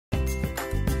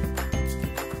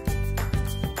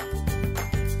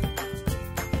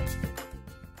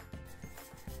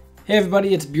Hey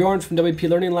everybody, it's Bjorn from WP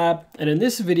Learning Lab, and in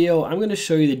this video I'm going to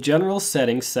show you the general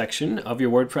settings section of your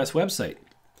WordPress website.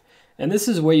 And this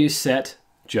is where you set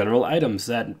general items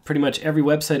that pretty much every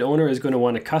website owner is going to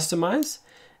want to customize,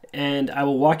 and I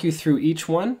will walk you through each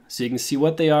one so you can see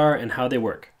what they are and how they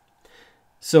work.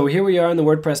 So here we are in the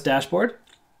WordPress dashboard.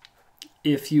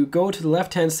 If you go to the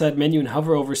left hand side menu and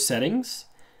hover over settings,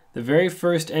 the very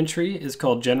first entry is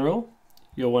called general.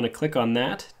 You'll want to click on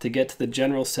that to get to the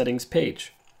general settings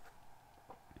page.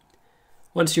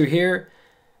 Once you're here,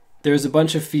 there's a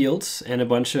bunch of fields and a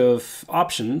bunch of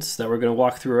options that we're going to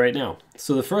walk through right now.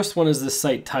 So the first one is the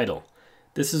site title.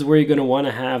 This is where you're going to want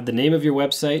to have the name of your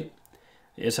website.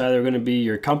 It's either going to be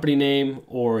your company name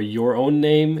or your own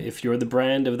name if you're the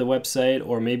brand of the website,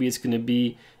 or maybe it's going to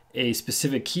be a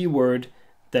specific keyword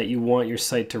that you want your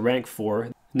site to rank for.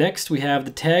 Next, we have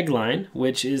the tagline,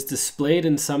 which is displayed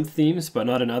in some themes but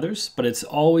not in others, but it's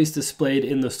always displayed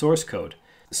in the source code.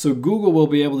 So Google will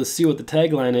be able to see what the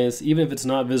tagline is even if it's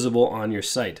not visible on your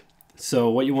site. So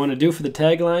what you want to do for the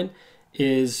tagline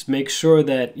is make sure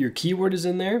that your keyword is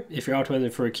in there if you're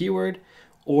optimizing for a keyword,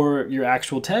 or your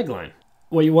actual tagline.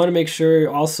 What you want to make sure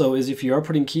also is if you are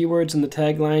putting keywords in the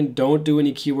tagline, don't do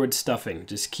any keyword stuffing.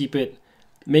 Just keep it,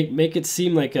 make it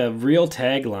seem like a real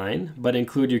tagline, but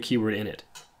include your keyword in it.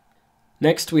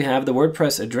 Next, we have the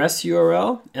WordPress address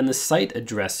URL and the site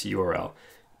address URL.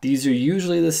 These are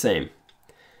usually the same.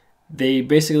 They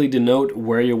basically denote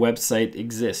where your website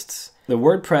exists. The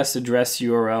WordPress address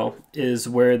URL is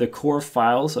where the core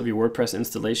files of your WordPress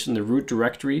installation, the root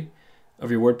directory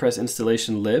of your WordPress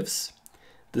installation, lives.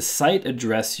 The site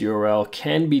address URL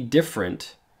can be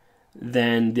different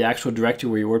than the actual directory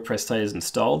where your WordPress site is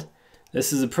installed.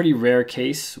 This is a pretty rare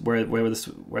case where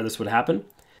this would happen.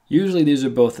 Usually these are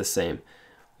both the same.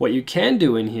 What you can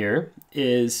do in here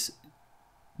is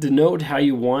denote how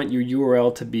you want your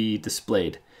URL to be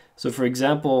displayed. So for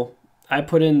example, I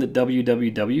put in the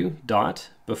www dot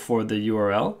before the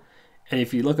URL, and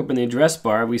if you look up in the address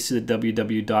bar, we see the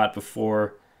www dot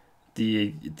before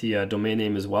the domain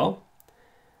name as well.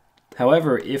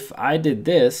 However, if I did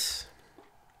this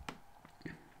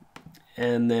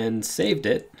and then saved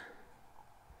it,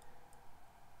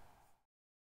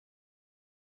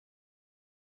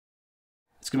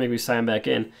 it's going to make me sign back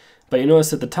in. But you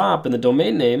notice at the top in the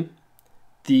domain name,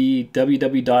 the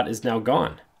www dot is now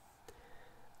gone.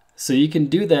 So you can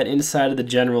do that inside of the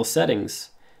general settings.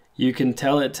 You can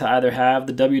tell it to either have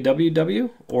the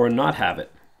www or not have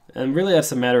it. And really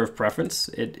that's a matter of preference.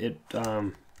 It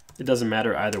doesn't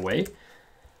matter either way.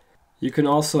 You can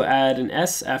also add an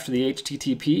S after the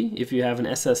HTTP if you have an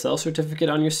SSL certificate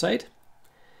on your site.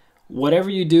 Whatever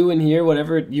you do in here,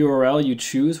 whatever URL you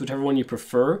choose, whichever one you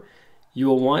prefer, you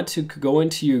will want to go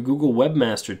into your Google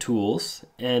Webmaster Tools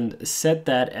and set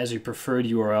that as your preferred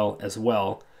URL as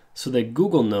well, so that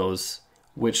Google knows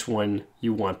which one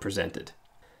you want presented.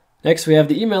 Next, we have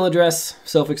the email address,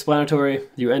 self-explanatory.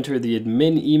 You enter the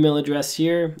admin email address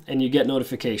here and you get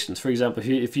notifications. For example,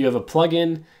 if you have a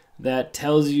plugin that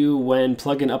tells you when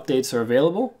plugin updates are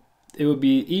available, it would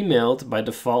be emailed by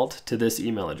default to this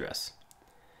email address.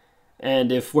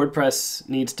 And if WordPress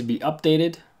needs to be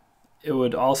updated, it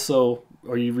would also,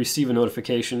 or you receive a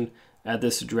notification at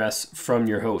this address from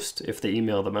your host if they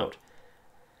email them out.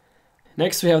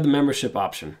 Next, we have the membership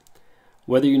option.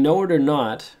 Whether you know it or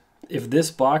not, if this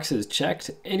box is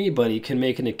checked, anybody can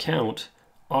make an account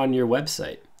on your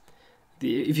website.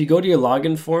 If you go to your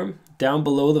login form, down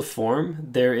below the form,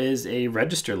 there is a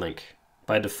register link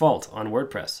by default on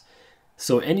WordPress.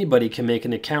 So anybody can make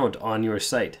an account on your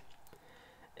site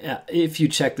if you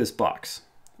check this box.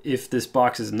 If this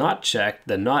box is not checked,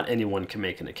 then not anyone can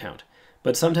make an account.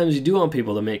 But sometimes you do want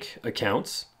people to make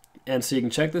accounts, and so you can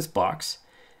check this box.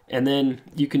 And then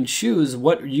you can choose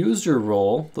what user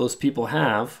role those people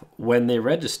have when they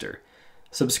register.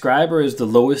 Subscriber is the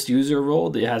lowest user role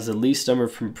that has the least number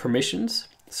of permissions,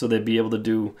 so they'd be able to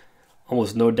do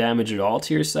almost no damage at all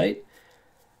to your site.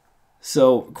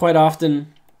 So quite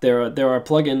often there are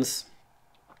plugins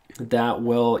that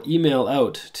will email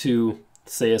out to,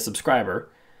 say, a subscriber.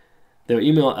 They'll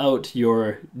email out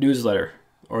your newsletter,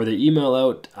 or they email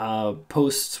out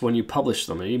posts when you publish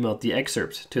them, and email the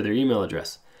excerpt to their email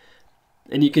address.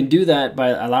 And you can do that by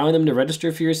allowing them to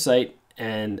register for your site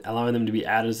and allowing them to be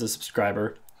added as a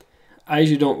subscriber. I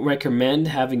usually don't recommend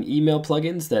having email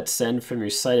plugins that send from your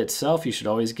site itself. You should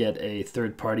always get a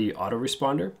third-party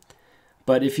autoresponder.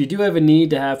 But if you do have a need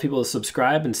to have people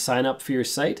subscribe and sign up for your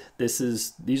site,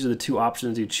 these are the two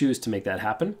options you choose to make that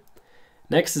happen.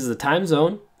 Next is the time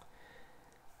zone.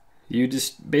 You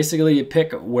just basically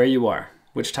pick where you are,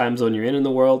 which time zone you're in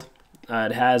the world.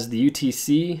 It has the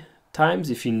UTC times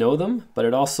if you know them, but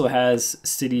it also has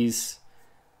cities.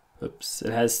 Oops,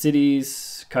 it has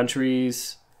cities,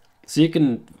 countries, so you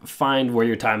can find where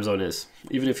your time zone is.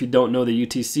 Even if you don't know the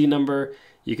UTC number,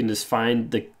 you can just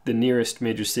find the nearest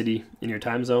major city in your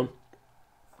time zone.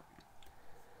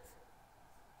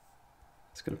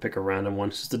 It's going to pick a random one.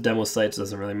 It's just a demo site, so it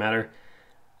doesn't really matter.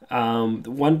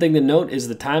 One thing to note is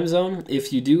the time zone.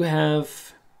 If you do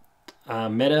have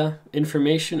meta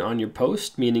information on your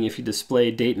post, meaning if you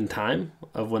display date and time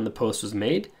of when the post was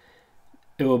made,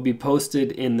 it will be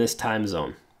posted in this time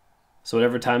zone. So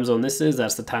whatever time zone this is,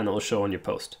 that's the time that will show on your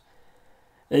post.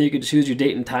 Then you can choose your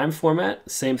date and time format.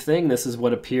 Same thing, this is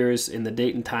what appears in the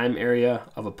date and time area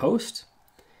of a post.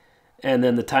 And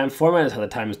then the time format is how the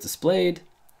time is displayed.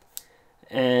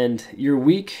 And your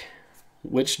week,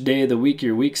 which day of the week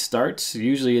your week starts.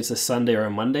 Usually it's a Sunday or a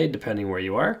Monday, depending where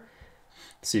you are.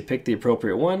 So you pick the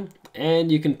appropriate one,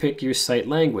 and you can pick your site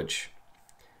language,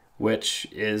 which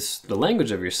is the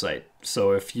language of your site.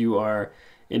 So if you are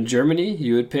in Germany,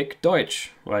 you would pick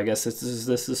Deutsch. Well, I guess this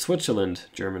is Switzerland,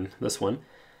 German, this one.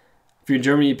 If you're in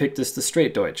Germany, you pick the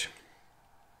straight Deutsch.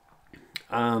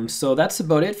 So that's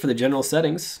about it for the general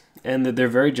settings, and they're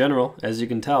very general, as you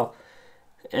can tell.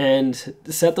 And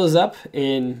set those up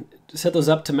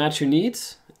to match your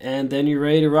needs, and then you're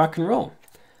ready to rock and roll.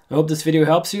 I hope this video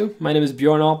helps you. My name is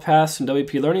Bjorn Allpass from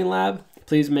WP Learning Lab.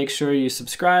 Please make sure you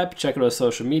subscribe, check out our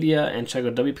social media, and check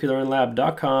out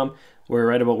wplearninglab.com, where we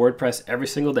write about WordPress every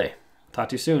single day. Talk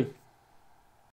to you soon.